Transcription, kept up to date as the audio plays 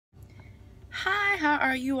Hi, how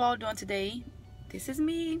are you all doing today? This is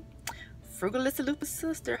me, Frugalista Lupus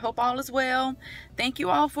Sister. Hope all is well. Thank you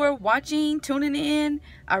all for watching, tuning in.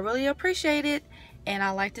 I really appreciate it. And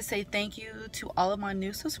I'd like to say thank you to all of my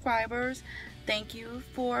new subscribers. Thank you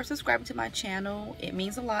for subscribing to my channel. It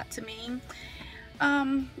means a lot to me.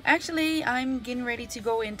 Actually, I'm getting ready to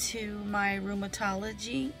go into my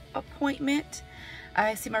rheumatology appointment.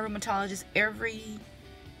 I see my rheumatologist every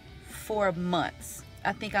 4 months.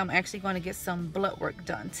 I think I'm actually going to get some blood work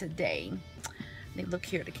done today. Let me look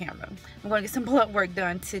here at the camera. I'm going to get some blood work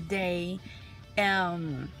done today.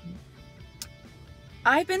 I've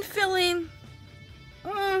been feeling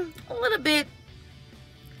a little bit,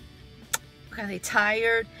 kind of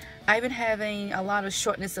tired. I've been having a lot of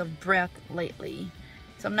shortness of breath lately,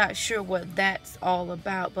 so I'm not sure what that's all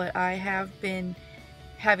about, but I have been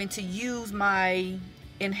having to use my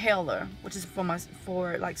inhaler, which is for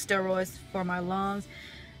like steroids for my lungs,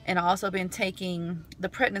 and I also been taking the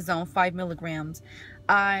prednisone 5 milligrams.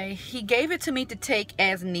 He gave it to me to take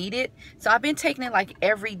as needed, so I've been taking it like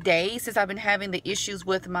every day since I've been having the issues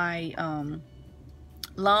with my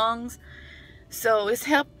lungs. So it's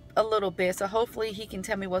helped a little bit, so hopefully he can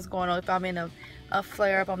tell me what's going on. If I'm in a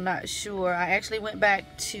flare-up, I'm not sure. I actually went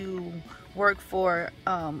back to work for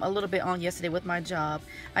a little bit on yesterday with my job.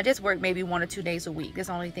 I just work maybe 1 or 2 days a week. That's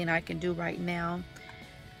the only thing I can do right now.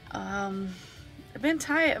 I've been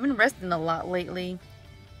tired. I've been resting a lot lately.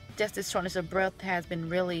 Just this shortness of breath has been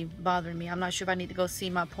really bothering me. I'm not sure if I need to go see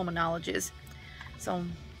my pulmonologist, so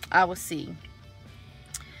I will see.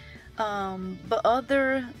 But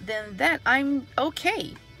other than that, I'm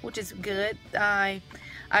okay, which is good.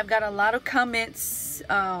 I've got a lot of comments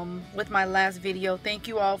with my last video. Thank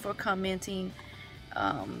you all for commenting.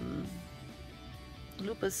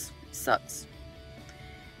 Lupus sucks.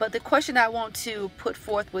 But the question I want to put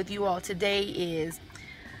forth with you all today is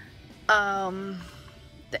the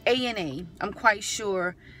ANA. I'm quite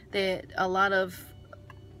sure that a lot of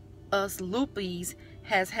us luppies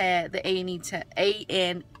has had the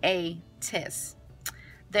ANA test.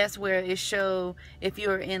 That's where it shows if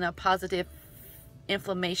you're in a positive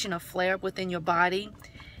inflammation or flare up within your body,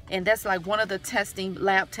 and that's like one of the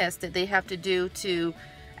lab tests that they have to do to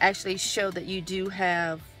actually show that you do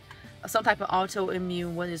have some type of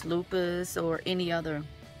autoimmune, whether it's lupus or any other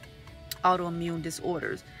autoimmune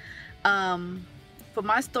disorders. For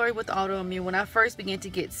my story with autoimmune, when I first began to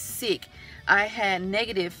get sick, I had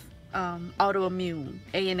negative autoimmune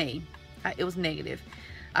ANA. It was negative.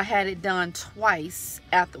 I had it done twice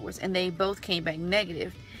afterwards, and they both came back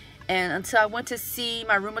negative. And until I went to see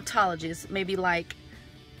my rheumatologist, maybe like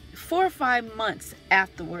 4 or 5 months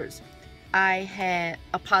afterwards, I had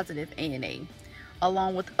a positive ANA,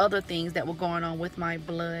 along with other things that were going on with my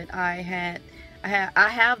blood. I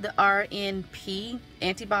have the RNP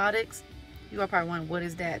antibiotics. You are probably wondering, what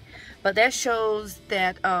is that? But that shows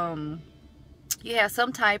that you have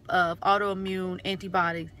some type of autoimmune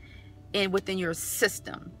antibodies within your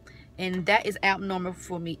system, and that is abnormal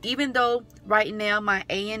for me. Even though right now my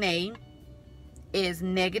ANA is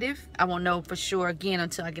negative, I won't know for sure again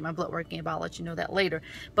until I get my blood work in, but I'll let you know that later.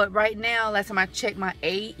 But right now, last time I checked, my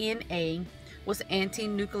ANA was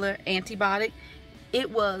anti-nuclear antibiotic.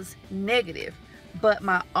 It was negative, but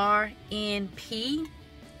my RNP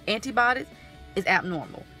antibodies is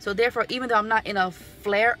abnormal. So therefore, even though I'm not in a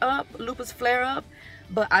flare-up, lupus flare-up,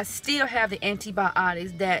 but I still have the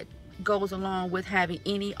antibiotics that goes along with having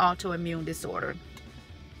any autoimmune disorder.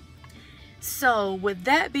 So with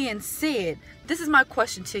that being said, this is my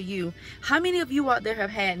question to you. How many of you out there have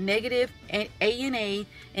had negative ANA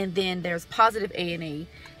and then there's positive ANA?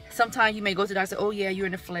 Sometimes you may go to the doctor and say, oh yeah, you're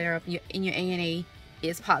in a flare-up and your ANA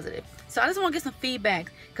is positive. So I just want to get some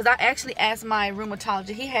feedback, because I actually asked my rheumatologist.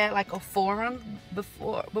 He had like a forum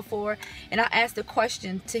before, and I asked the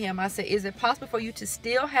question to him. I said, is it possible for you to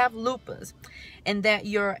still have lupus and that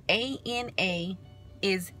your ANA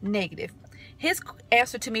is negative? His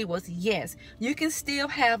answer to me was yes, you can still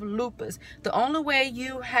have lupus. The only way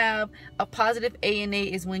you have a positive ANA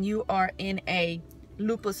is when you are in a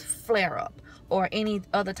lupus flare-up or any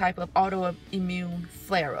other type of autoimmune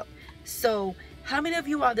flare-up. So how many of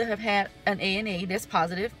you out there have had an ANA that's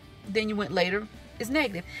positive, then you went later, is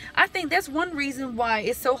negative? I think that's one reason why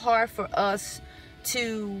it's so hard for us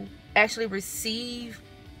to actually receive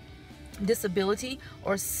disability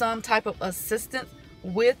or some type of assistance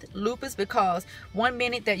with lupus, because 1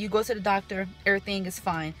 minute that you go to the doctor, everything is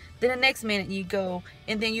fine. Then the next minute you go,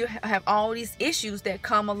 and then you have all these issues that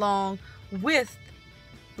come along with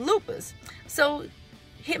lupus. So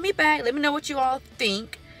hit me back, let me know what you all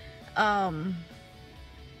think.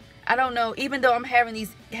 I don't know, even though I'm having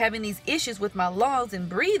these issues with my lungs and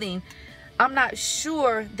breathing, I'm not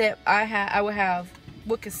sure that I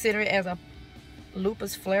would consider it as a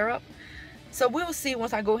lupus flare-up. So we'll see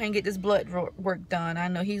once I go ahead and get this blood work done. I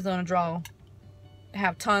know he's gonna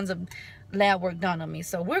have tons of lab work done on me,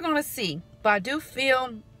 so we're gonna see. But I do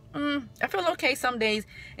feel I feel okay some days,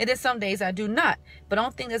 and then some days I do not. But the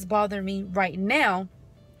only thing that's bothering me right now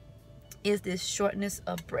is this shortness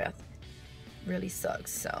of breath. Really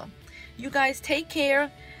sucks. So you guys take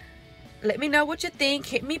care. Let me know what you think.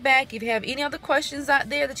 Hit me back if you have any other questions out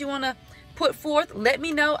there that you want to put forth. Let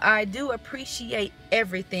me know. I do appreciate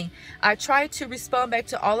everything. I try to respond back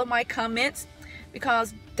to all of my comments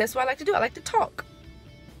because that's what I like to do. I like to talk.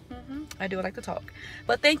 I like to talk.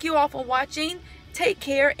 But thank you all for watching. Take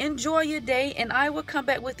care, enjoy your day, and I will come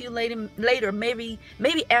back with you later, maybe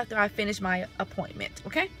after I finish my appointment.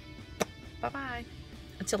 Okay, bye-bye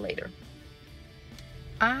until later.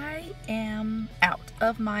 I am out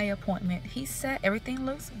of my appointment. He said everything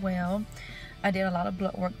looks well. I did a lot of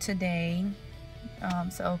blood work today,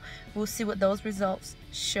 so we'll see what those results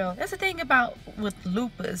show. That's the thing about with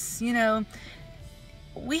lupus, you know,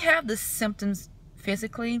 we have the symptoms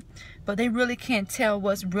physically, but they really can't tell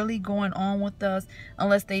what's really going on with us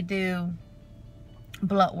unless they do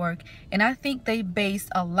blood work. And I think they base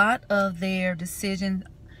a lot of their decision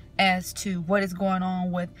as to what is going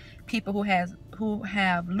on with people who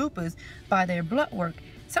have lupus by their blood work.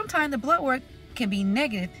 Sometimes the blood work can be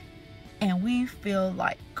negative and we feel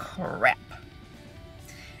like crap.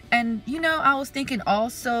 And you know, I was thinking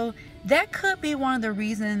also that could be one of the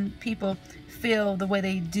reasons people feel the way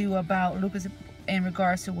they do about lupus in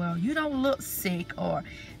regards to, well, you don't look sick, or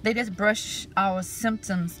they just brush our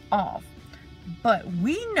symptoms off. But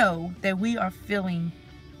we know that we are feeling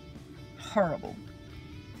horrible.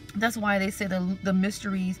 That's why they say the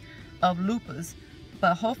mysteries of lupus.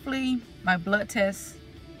 But hopefully my blood tests,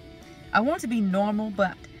 I want it to be normal,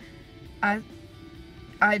 but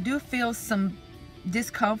I do feel some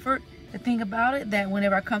discomfort. The thing about it, that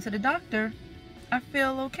whenever I come to the doctor, I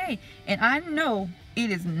feel okay. And I know it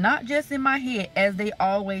is not just in my head, as they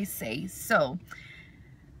always say. So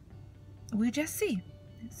we just see.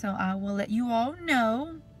 So I will let you all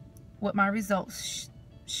know what my results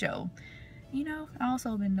show. You know, I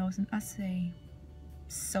also been noticing I say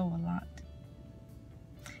so a lot.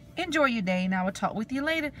 Enjoy your day, and I will talk with you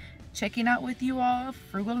later. Checking out with you all,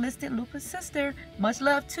 Frugalistic Lupus Sister. Much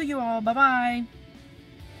love to you all. Bye-bye.